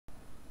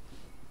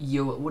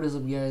Yo, what is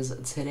up guys?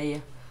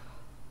 Today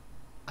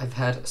I've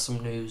had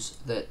some news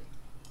that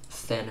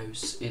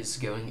Thanos is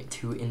going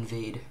to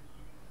invade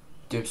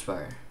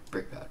DOOMSPIRE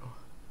Brick Battle.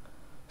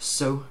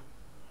 So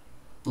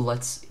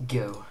let's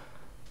go.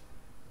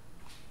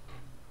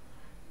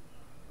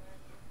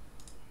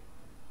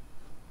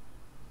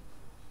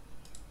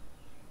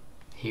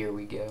 Here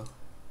we go.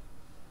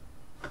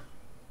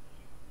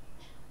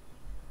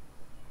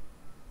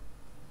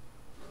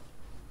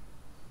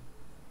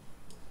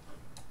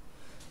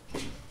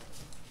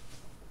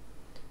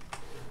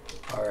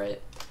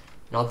 Alright,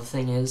 now the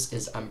thing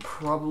is I'm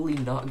probably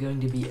not going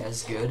to be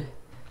as good.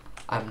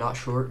 I'm not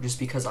sure, just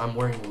because I'm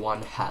wearing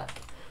one hat,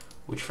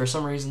 which for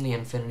some reason the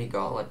Infinity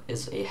Gauntlet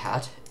is a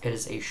hat. It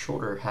is a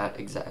shorter hat,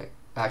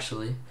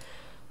 actually.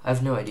 I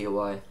have no idea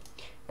why.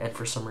 And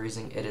for some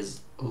reason it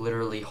is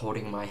literally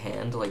holding my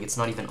hand, like it's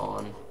not even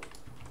on.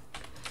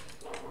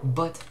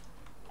 But,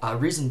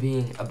 reason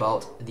being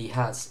about the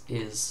hats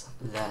is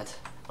that,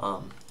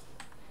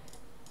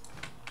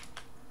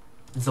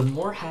 the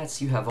more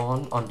hats you have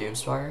on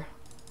Doomspire,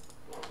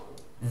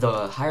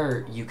 the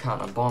higher you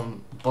count on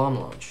bomb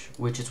launch,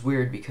 which is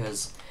weird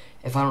because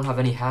if I don't have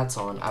any hats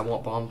on, I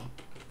won't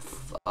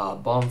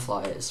bomb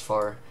fly as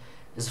far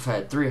as if I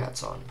had 3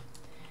 hats on.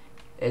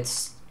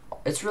 It's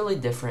really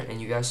different,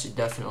 and you guys should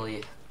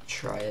definitely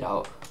try it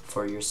out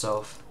for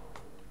yourself.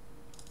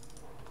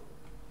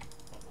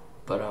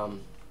 But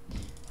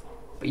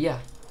yeah.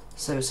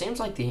 So it seems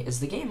like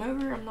is the game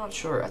over? I'm not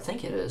sure. I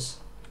think it is.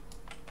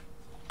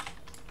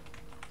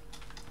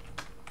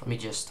 Let me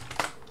just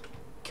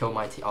kill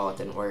my team. Oh, it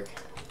didn't work.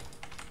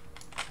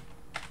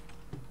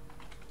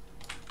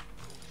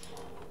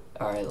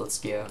 Alright, let's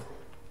go.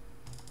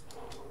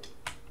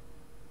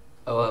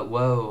 Oh,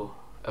 whoa.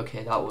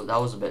 Okay, that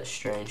was a bit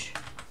strange.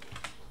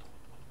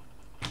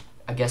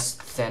 I guess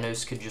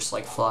Thanos could just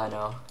like fly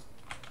now.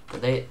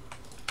 But they...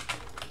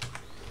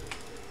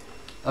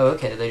 Oh,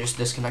 okay, they just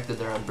disconnected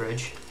their own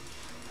bridge.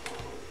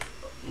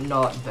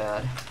 Not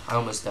bad. I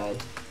almost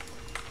died.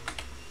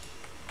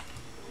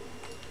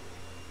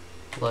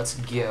 Let's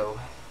go.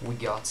 We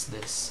got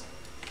this.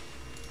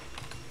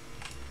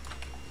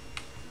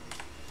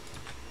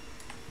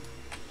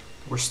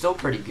 We're still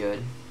pretty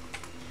good.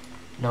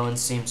 No one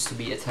seems to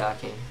be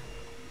attacking.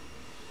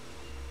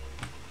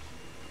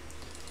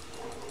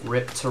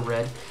 Rip to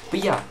red.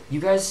 But yeah,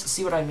 you guys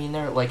see what I mean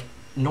there? Like,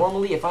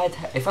 normally if I would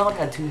have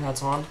had 2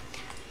 hats on,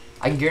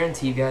 I can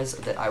guarantee you guys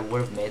that I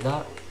would have made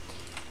that.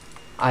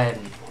 I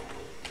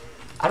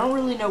don't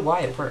really know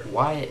why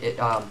it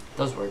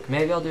does work.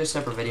 Maybe I'll do a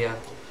separate video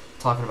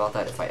talking about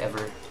that if I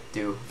ever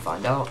do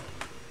find out.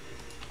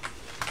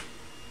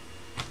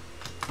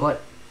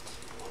 But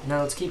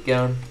now let's keep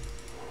going.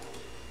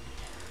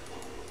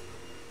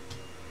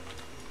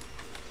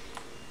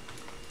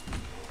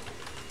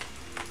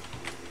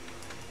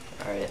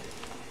 Alright.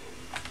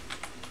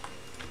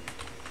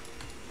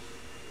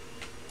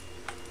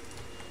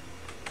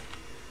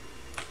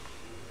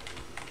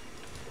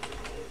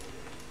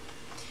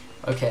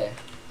 Okay.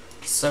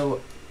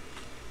 So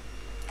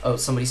oh,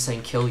 somebody's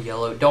saying kill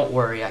yellow. Don't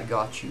worry, I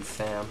got you,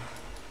 fam.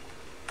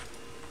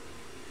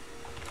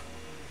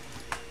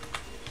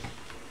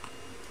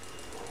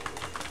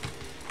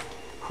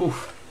 Whew.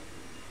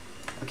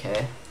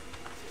 Okay.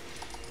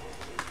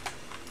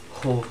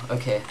 Oh,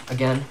 okay.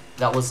 Again,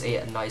 that was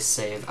a nice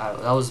save.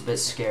 That was a bit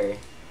scary.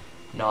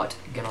 Not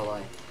gonna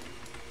lie.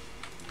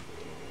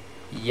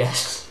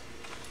 Yes.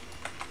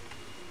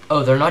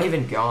 Oh, they're not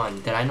even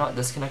gone. Did I not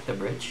disconnect the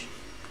bridge?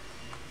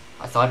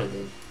 I thought it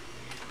did.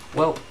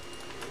 Well,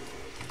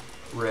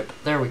 rip.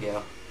 There we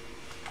go.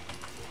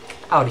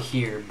 Out of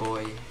here,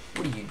 boy.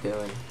 What are you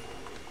doing?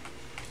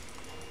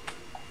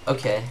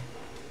 Okay.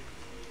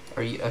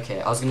 Are you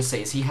okay? I was gonna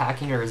say, is he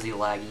hacking or is he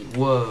laggy?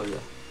 Whoa.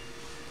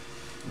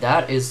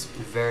 That is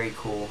very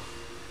cool.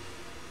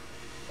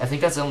 I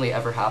think that's only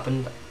ever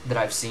happened that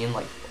I've seen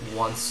like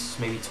once,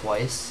 maybe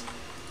twice.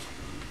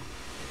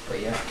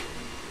 But yeah.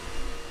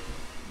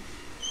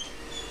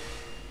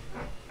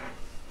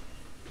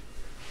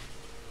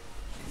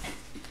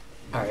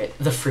 Alright,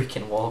 the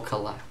freaking wall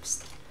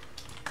collapsed.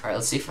 Alright,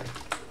 let's see if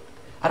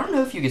I don't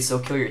know if you can still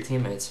kill your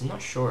teammates. I'm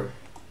not sure.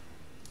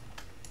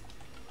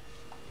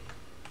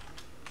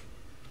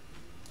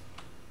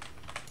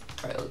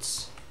 Alright,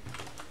 let's...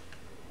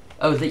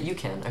 Oh, that you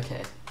can.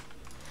 Okay.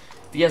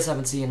 If you guys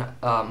haven't seen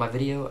my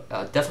video,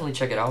 definitely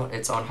check it out.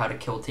 It's on how to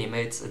kill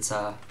teammates. It's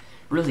a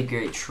really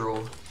great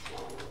troll.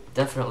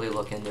 Definitely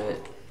look into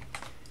it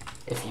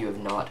if you have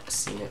not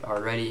seen it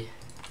already.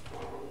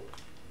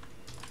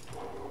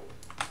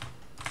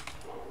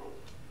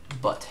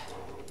 But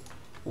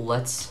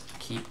let's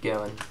keep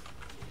going.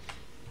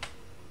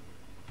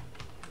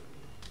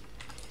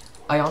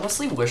 I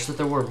honestly wish that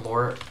there were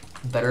more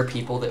better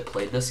people that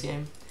played this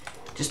game,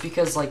 just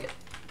because like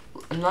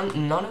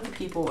none of the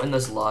people in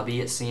this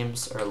lobby, it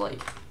seems, are like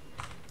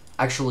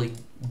actually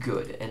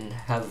good and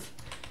have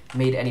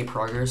made any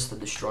progress to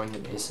destroying the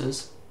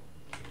bases.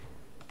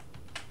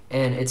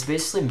 And it's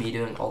basically me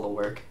doing all the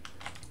work.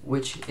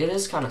 which it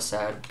is kind of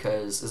sad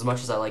because as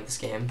much as I like this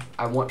game,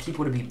 I want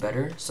people to be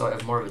better so I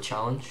have more of a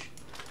challenge.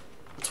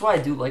 That's why I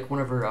do like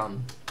whenever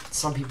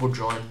some people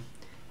join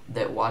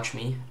that watch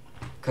me,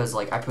 because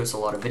like I post a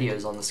lot of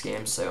videos on this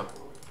game, so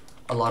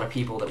a lot of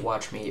people that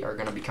watch me are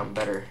gonna become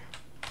better.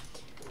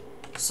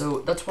 So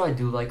that's why I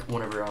do like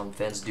whenever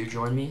fans do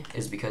join me,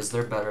 is because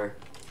they're better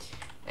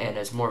and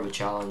it's more of a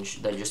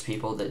challenge than just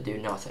people that do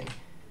nothing.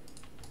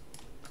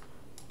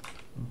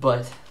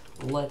 But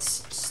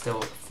let's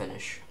still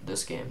finish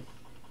this game.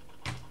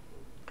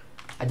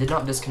 I did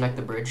not disconnect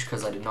the bridge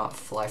because I did not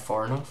fly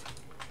far enough,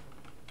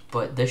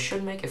 but this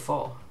should make it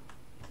fall.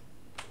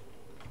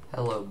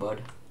 Hello,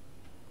 bud.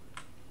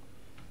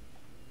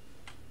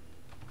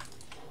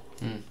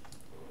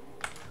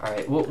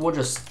 Alright, we'll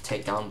just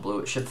take down blue.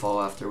 It should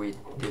fall after we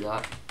do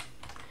that.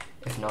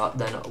 If not,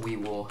 then we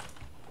will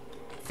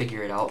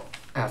figure it out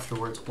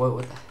afterwards.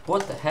 Whoa,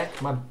 what the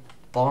heck? My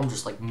bomb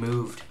just like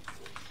moved.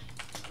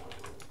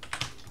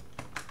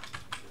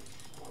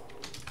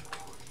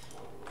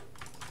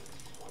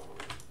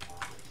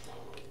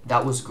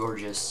 That was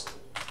gorgeous.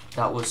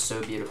 That was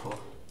so beautiful.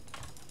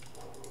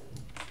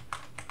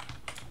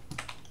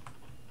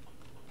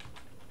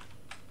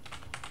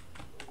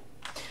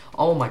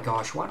 Oh my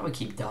gosh, why do I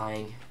keep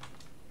dying?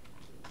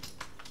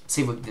 Let's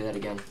see if we can do that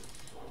again.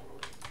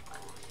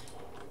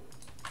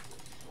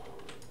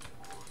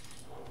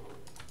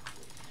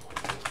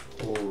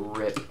 Oh,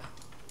 rip.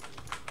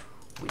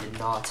 We did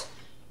not.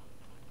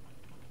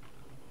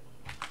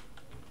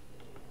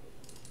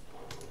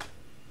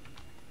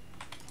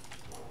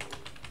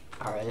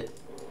 Alright.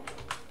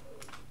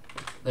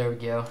 There we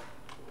go.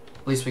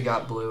 At least we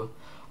got blue.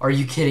 Are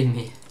you kidding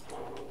me?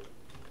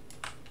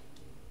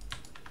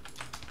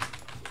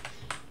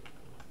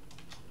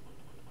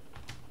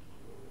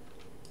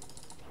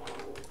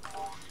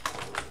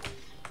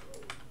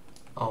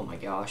 Oh my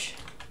gosh.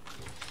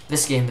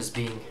 This game is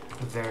being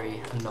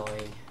very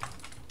annoying.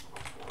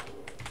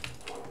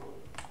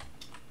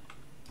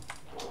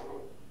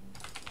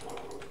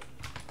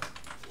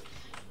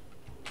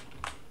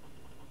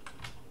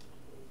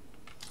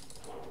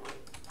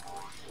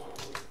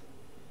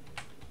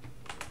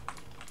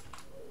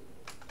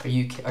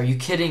 Are you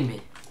kidding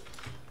me?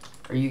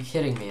 Are you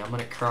kidding me? I'm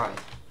gonna cry.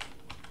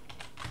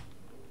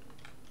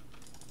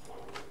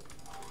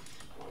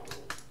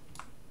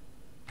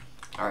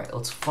 Alright,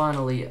 let's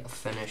finally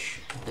finish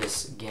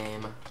this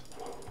game.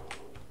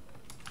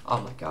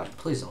 Oh my god,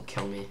 please don't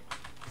kill me.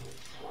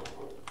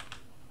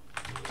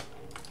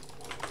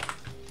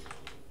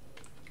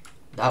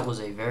 That was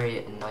a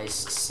very nice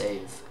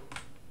save.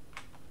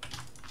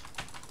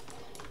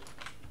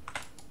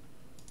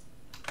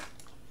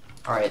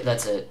 Alright,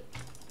 that's it.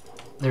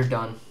 They're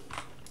done.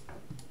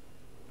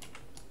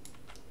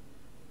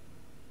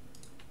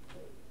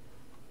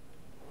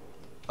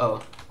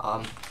 Oh,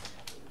 I'm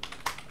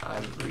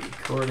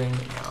recording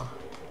now.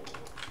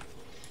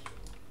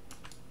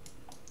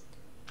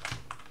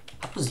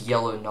 That was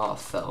yellow, not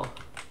fell.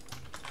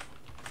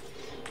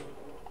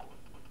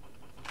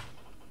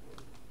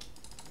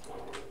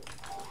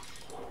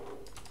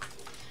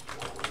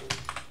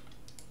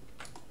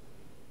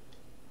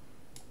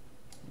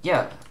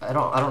 Yeah, I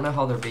don't know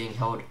how they're being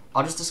held.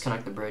 I'll just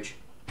disconnect the bridge.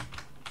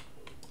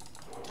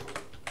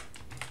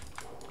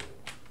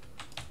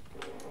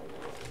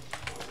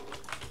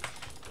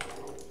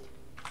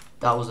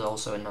 That was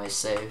also a nice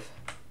save.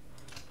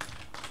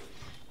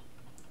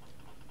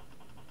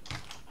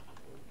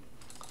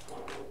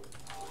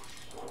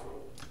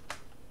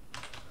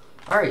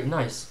 Alright,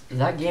 nice.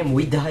 That game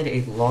we died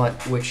a lot,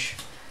 which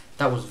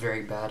that was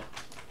very bad.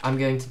 I'm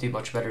going to do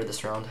much better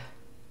this round.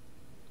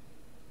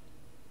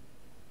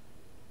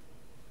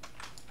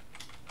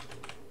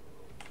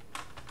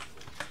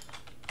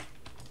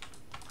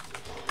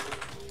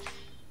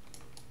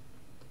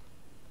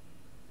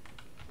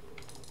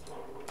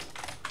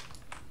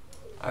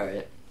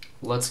 Alright,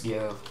 let's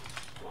go.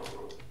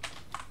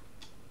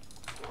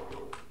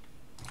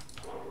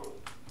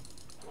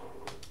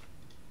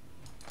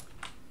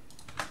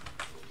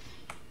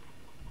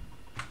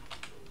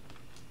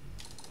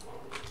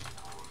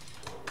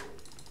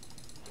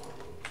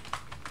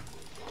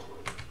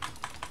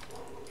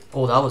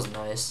 Oh, that was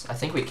nice. I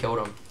think we killed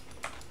him.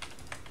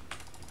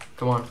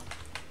 Come on.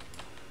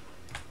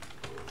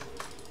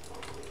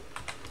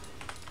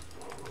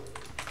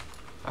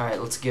 Alright,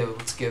 let's go.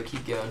 Let's go.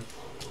 Keep going.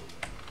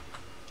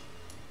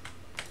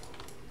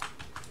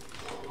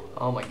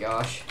 Oh my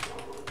gosh.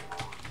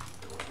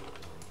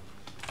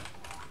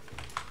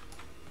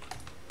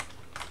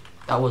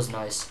 That was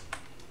nice.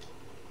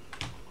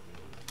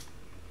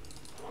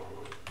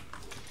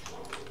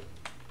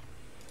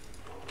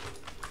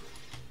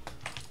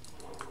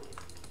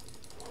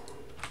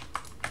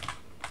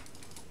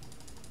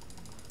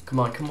 Come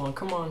on, come on,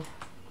 come on.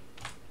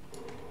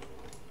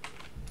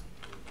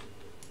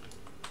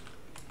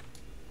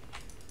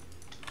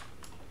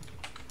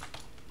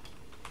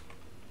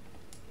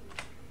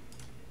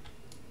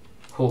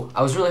 Cool.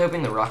 I was really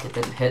hoping the rocket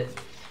didn't hit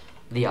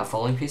the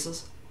falling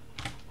pieces.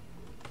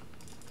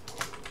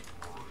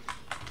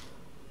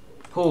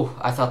 Oh,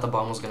 I thought the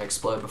bomb was gonna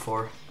explode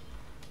before.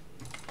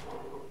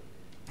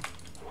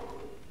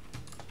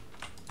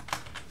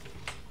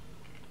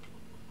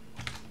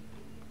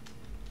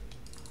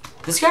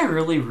 This guy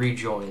really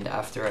rejoined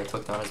after I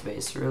took down his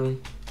base, really?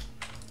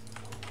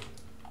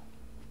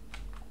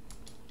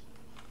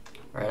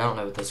 Alright, I don't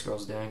know what this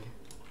girl's doing.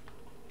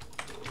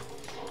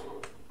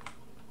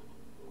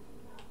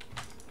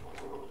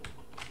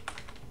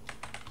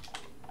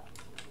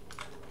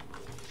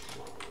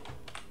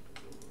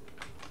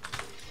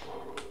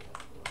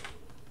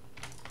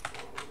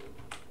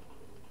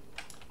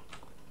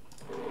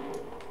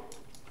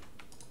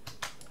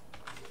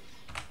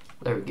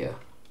 There we go.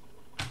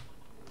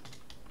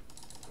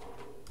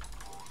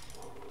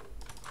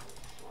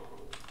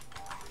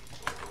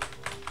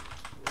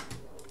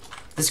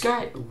 This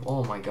guy,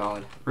 oh my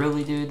god.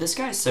 Really, dude? This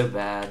guy's so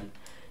bad.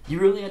 You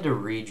really had to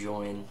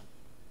rejoin.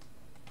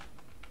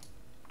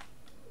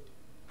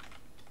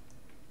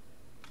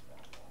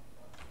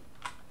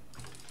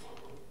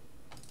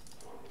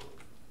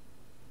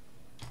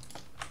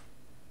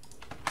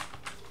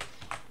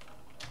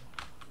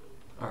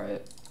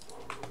 Alright.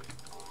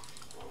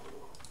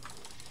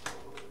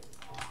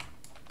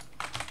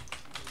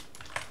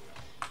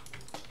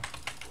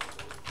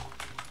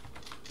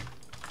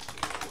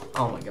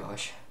 Oh my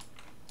gosh.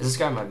 Is this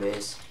guy my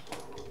base?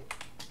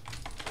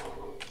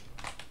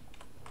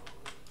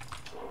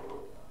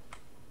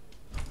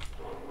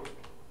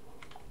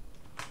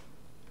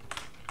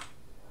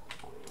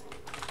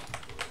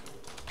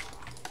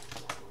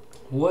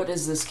 What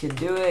is this kid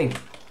doing?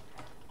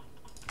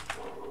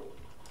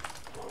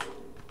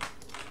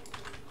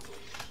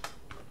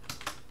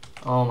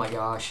 Oh my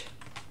gosh.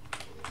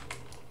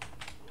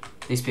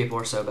 These people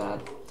are so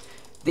bad.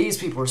 These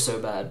people are so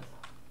bad.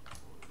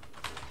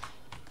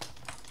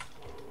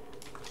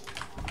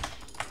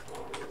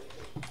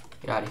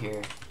 Get out of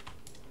here.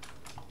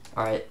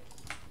 Alright.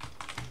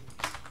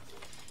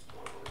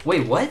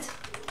 Wait, what?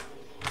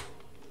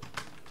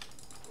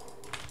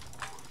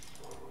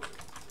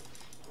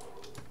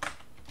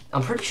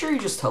 I'm pretty sure he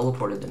just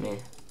teleported to me.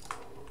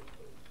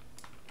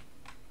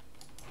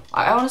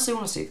 I honestly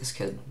want to see this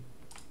kid.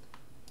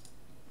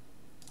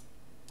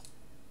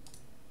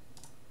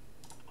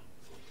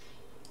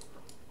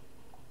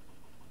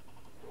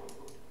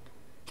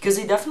 Because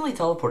he definitely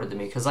teleported to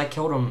me, because I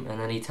killed him and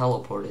then he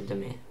teleported to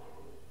me.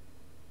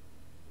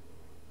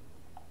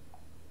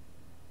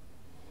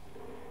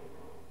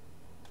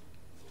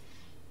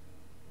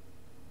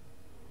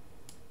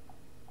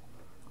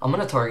 I'm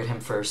gonna target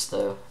him first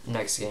though,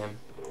 next game.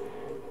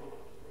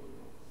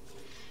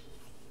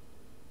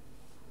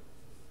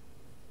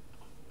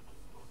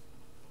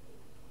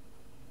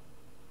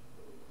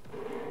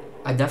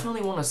 I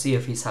definitely want to see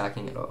if he's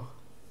hacking at all.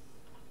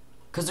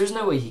 Because there's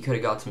no way he could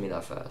have got to me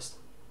that fast.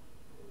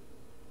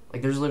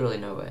 Like, there's literally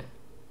no way.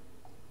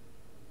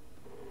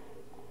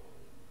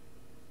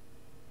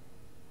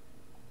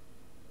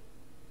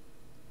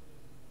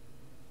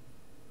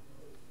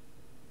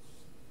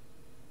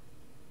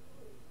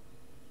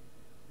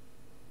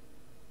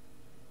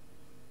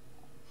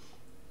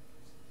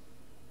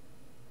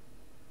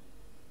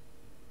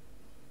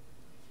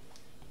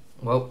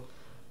 Well,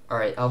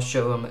 alright, I'll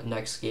show him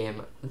next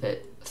game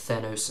that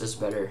Thanos is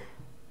better.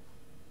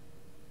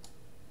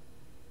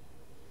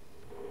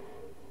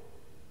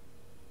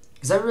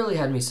 Because that really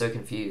had me so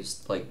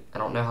confused. Like, I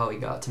don't know how he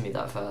got to me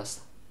that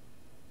fast.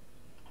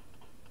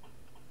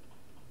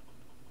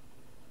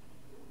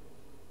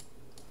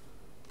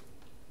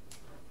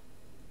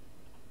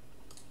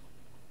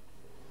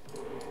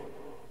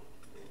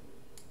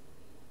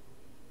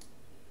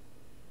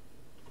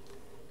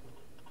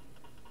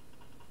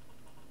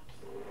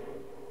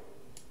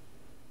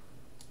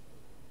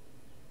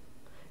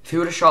 If he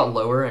would have shot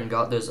lower and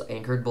got those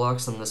anchored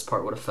blocks, then this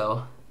part would have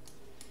fell.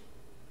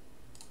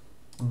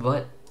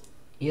 But,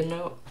 you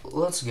know,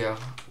 let's go.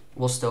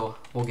 We'll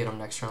get him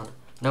next round.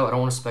 No, I don't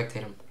want to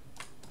spectate him.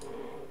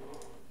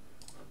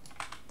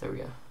 There we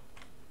go.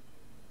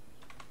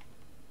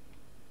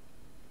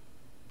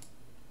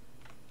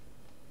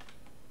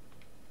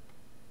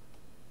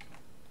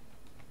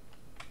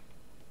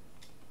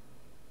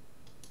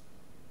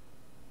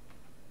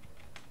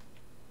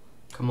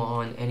 Come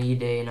on, any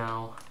day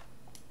now.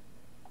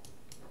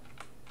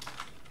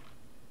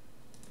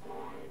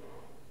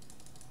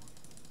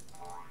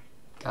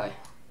 Guy.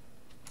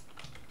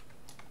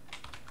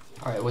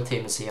 Alright, what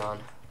team is he on?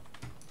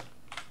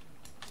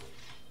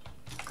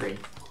 Green.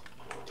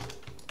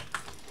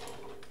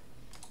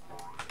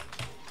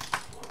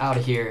 Out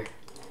of here.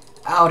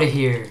 Out of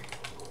here.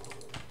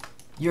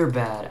 You're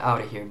bad. Out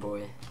of here,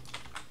 boy.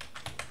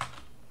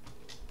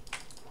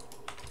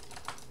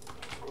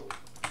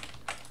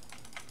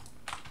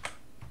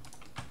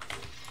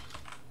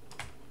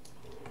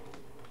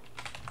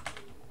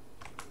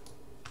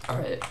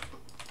 Alright.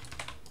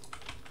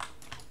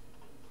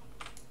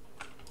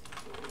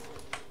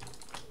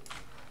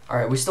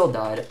 Alright, we still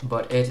died,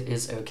 but it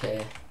is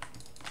okay.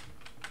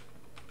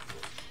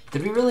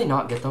 Did we really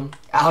not get them?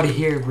 Out of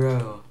here,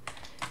 bro.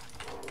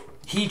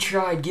 He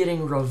tried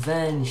getting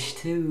revenge,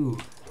 too.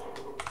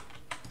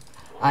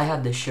 I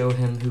had to show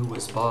him who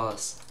was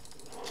boss.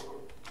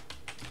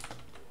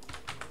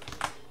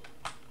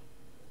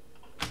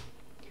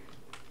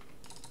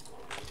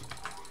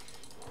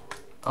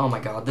 Oh my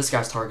god, this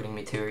guy's targeting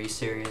me too, are you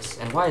serious?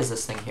 And why is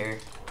this thing here?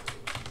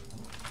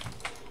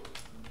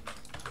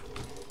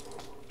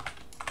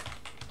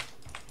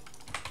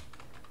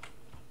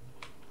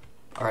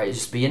 Alright,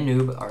 just be a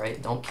noob,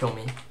 alright, don't kill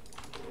me.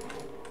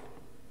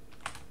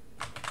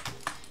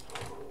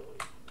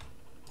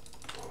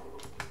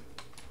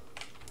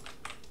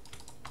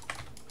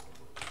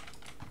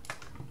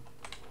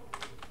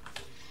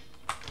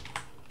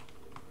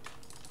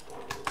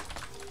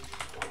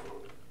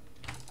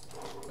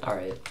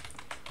 Alright,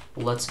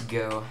 let's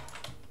go.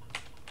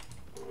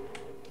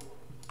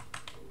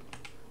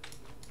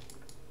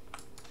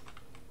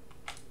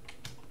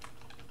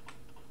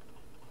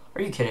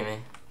 Are you kidding me?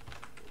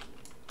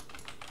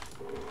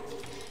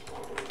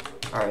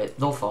 Alright,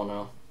 they'll fall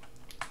now.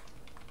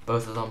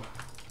 Both of them.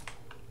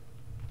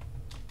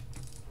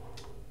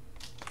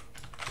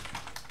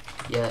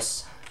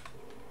 Yes.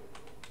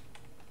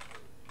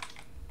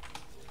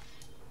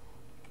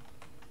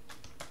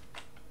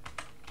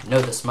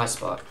 No, this is my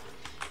spot.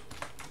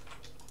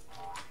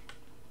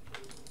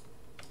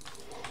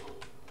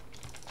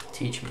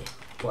 Teach me.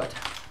 What?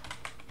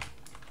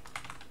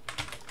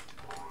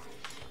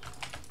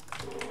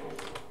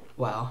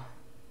 Wow.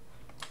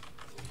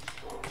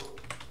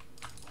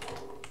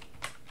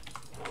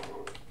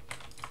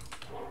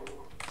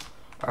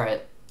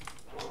 Alright.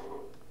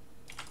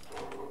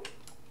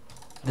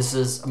 This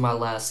is my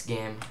last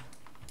game.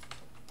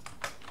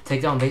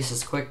 Take down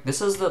bases quick. This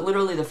is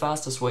literally the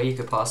fastest way you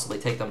could possibly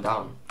take them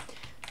down.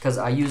 Because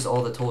I use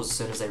all the tools as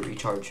soon as they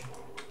recharge.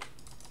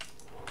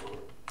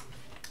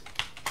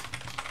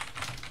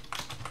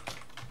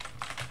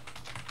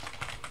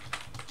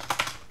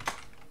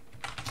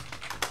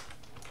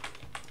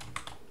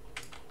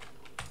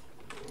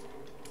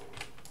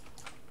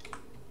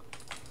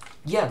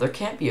 Yeah, there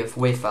can't be a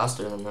way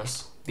faster than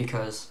this,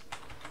 because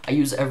I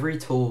use every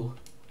tool.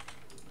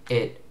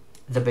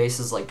 The base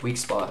is like weak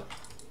spot.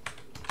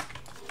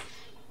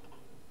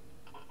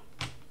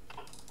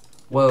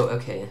 Whoa,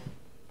 okay.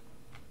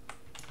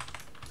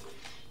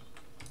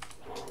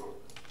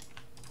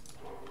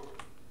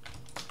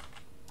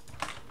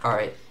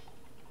 Alright.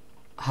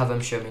 Have him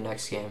show me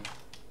next game.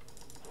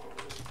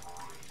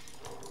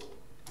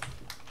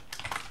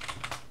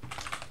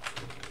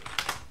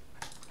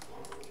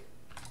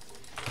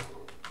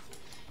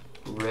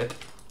 Rip.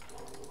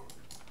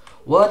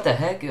 What the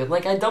heck?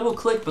 Like, I double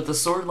clicked, but the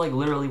sword like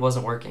literally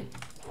wasn't working.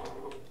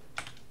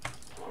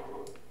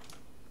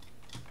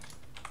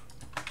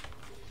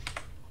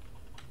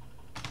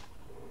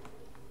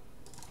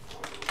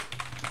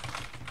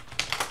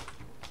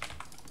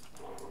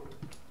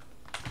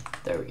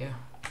 There we go.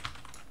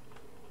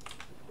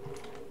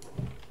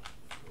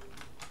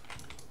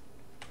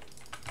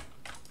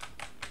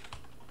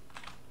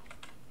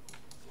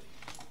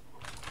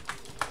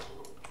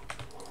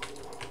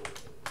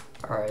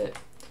 Alright.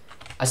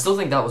 I still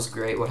think that was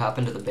great, what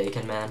happened to the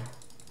bacon man.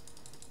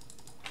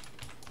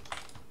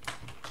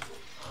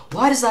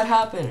 Why does that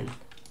happen?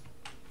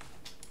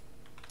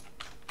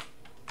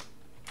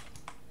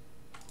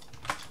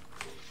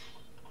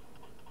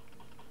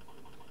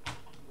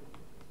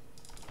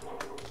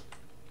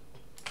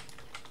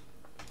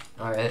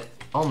 Alright,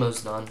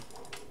 almost done.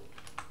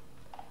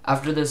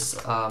 After this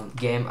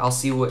game, I'll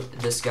see what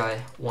this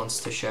guy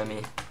wants to show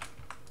me,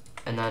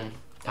 and then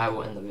I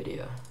will end the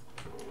video.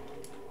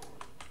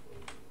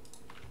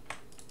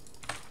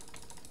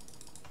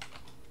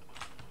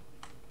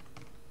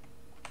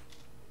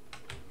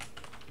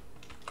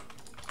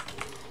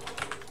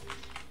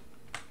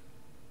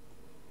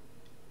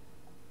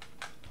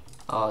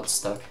 Oh, it's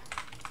stuck.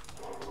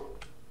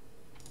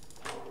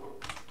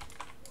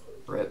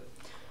 Rip.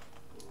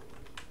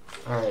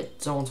 Alright,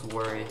 don't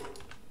worry.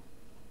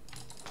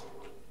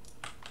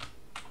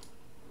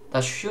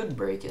 That should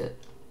break it.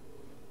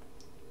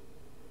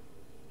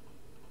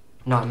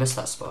 No, I missed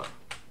that spot.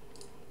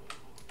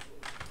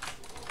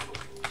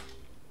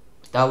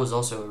 That was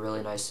also a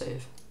really nice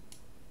save.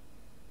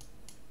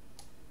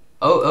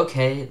 Oh,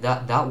 okay,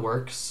 that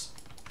works.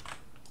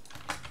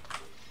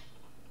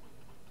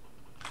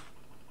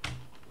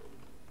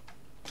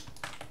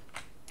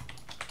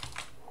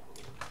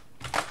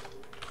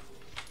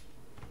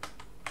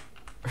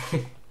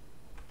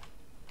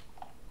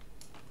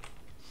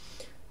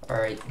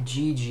 Alright,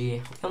 GG.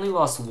 We only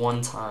lost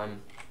one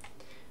time,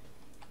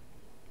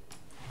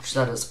 which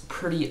that is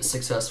pretty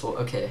successful.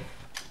 Okay.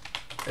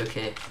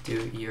 Okay,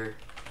 do your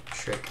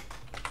trick.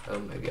 Oh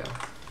my god.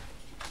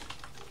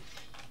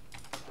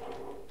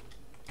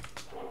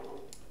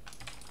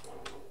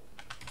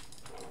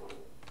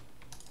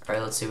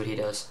 Alright, let's see what he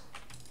does.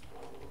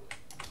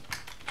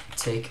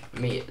 Take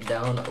me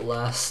down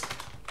last.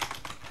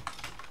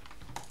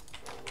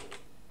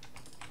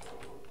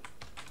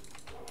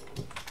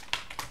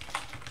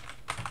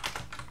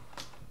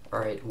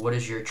 Alright, what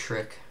is your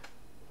trick?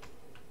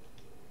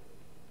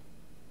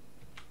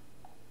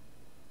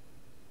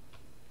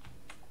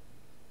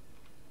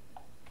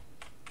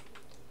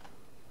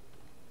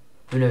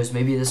 Who knows,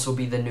 maybe this will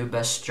be the new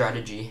best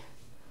strategy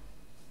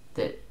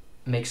that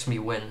makes me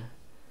win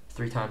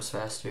 3 times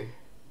faster.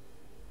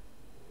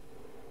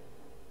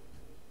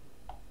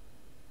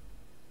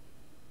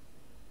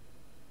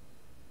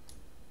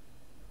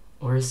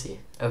 Where is he?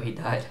 Oh, he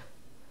died.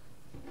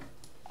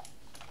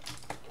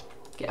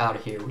 Get out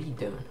of here. What are you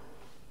doing?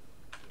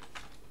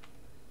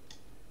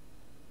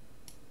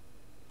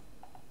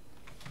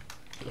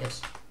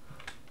 Yes.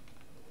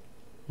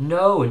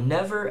 No,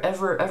 never,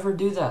 ever, ever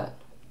do that.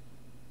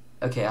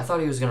 Okay, I thought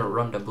he was gonna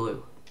run to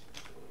blue.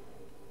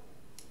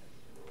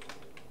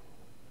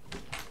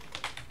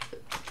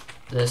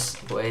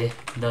 This way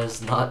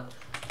does not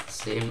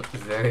seem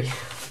very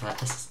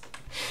fast.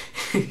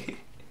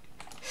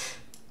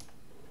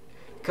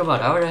 Come on,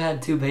 I would have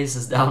had 2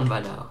 bases down by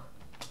now.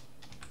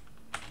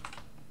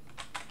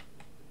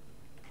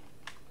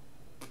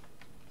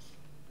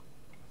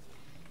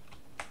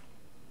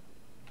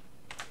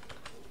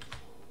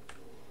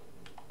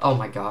 Oh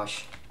my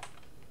gosh.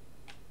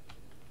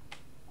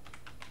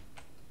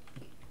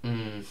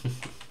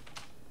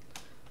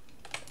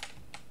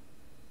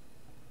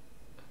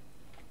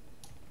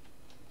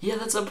 Yeah,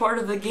 that's a part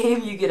of the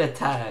game, you get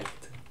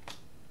attacked.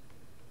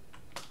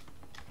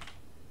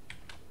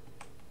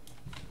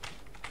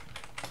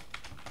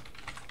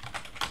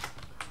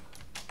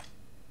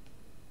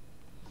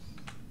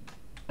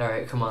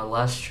 Alright, come on,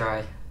 last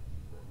try.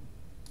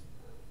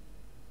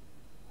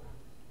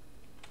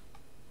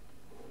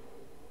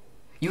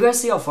 You guys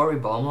see how far we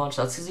bomb launch?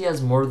 That's because he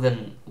has more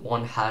than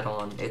 1 hat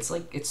on. It's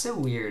like, it's so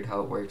weird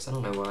how it works. I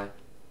don't know why.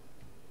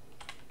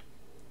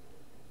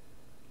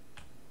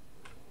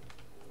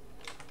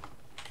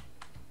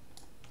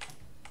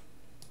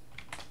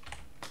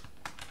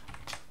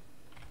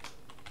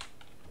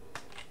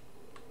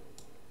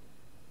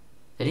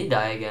 Did he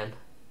die again?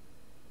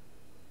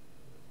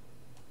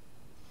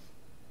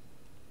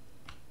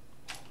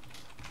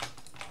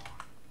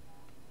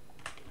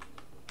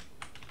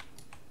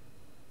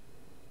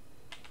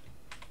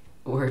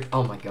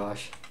 Oh my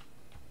gosh.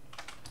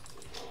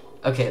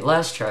 Okay,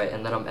 last try,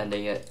 and then I'm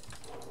ending it.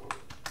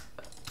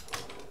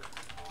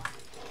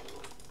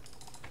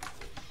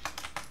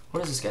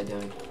 What is this guy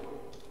doing?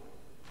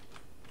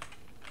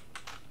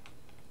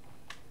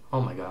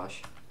 Oh my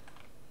gosh.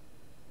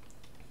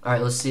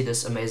 Alright, let's see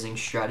this amazing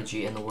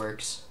strategy in the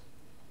works.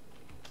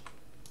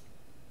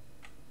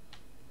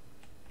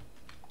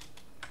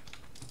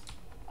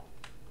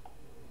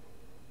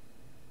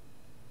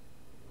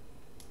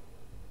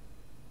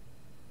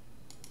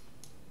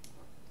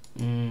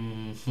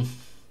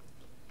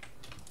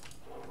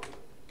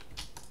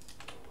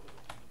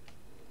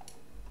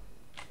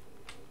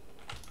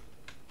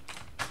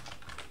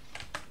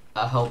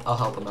 I'll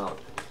help him out.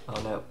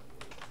 Oh no.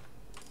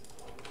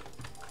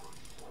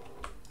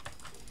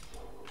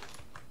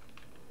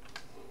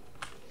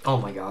 Oh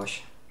my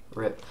gosh.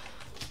 Rip.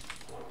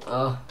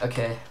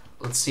 Okay.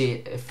 Let's see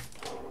if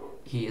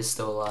he is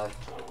still alive.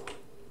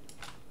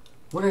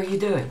 What are you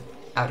doing?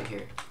 Out of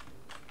here.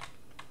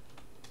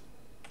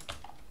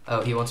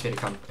 Oh, he wants me to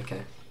come.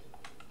 Okay.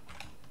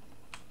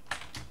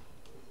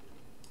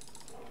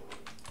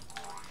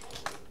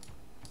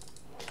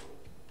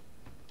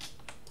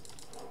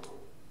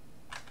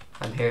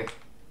 I'm here.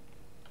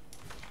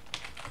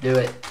 Do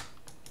it.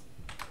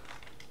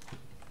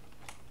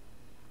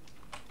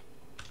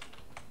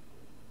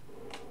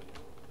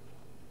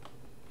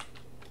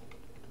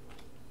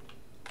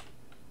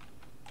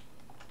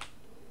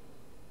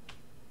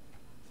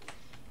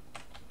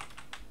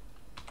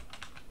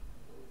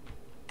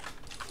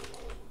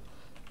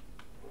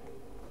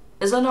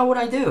 Is that not what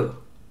I do?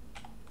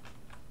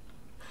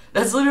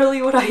 That's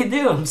literally what I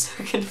do. I'm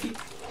so confused.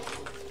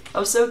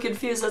 I'm so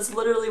confused. That's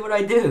literally what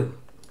I do.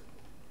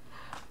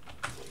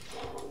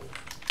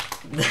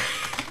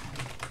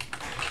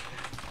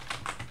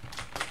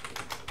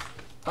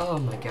 Oh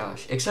my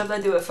gosh. Except I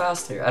do it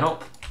faster.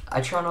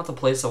 I try not to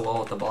place a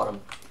wall at the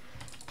bottom.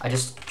 I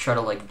just try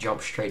to like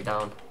jump straight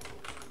down.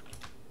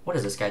 What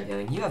is this guy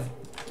doing?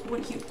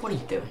 What are you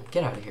doing?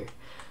 Get out of here.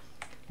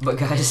 But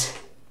guys,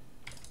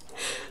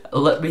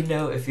 let me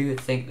know if you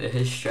think that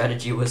his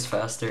strategy was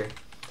faster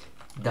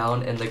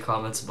down in the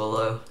comments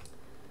below.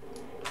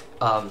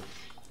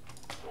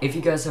 If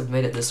you guys have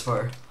made it this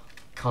far,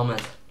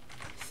 comment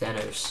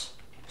THANOS,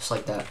 just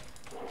like that,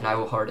 and I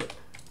will heart it.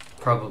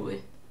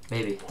 Probably.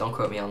 Maybe. Don't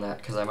quote me on that,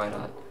 because I might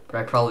not, but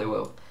I probably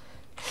will.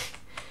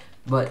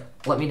 But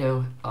let me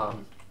know,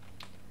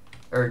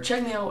 or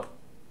check me out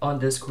on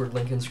Discord,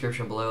 link in the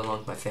description below, along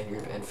with my fan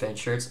and fan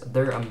shirts.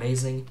 They're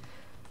amazing.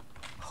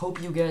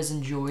 Hope you guys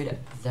enjoyed.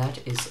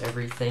 That is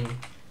everything.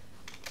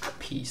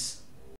 Peace.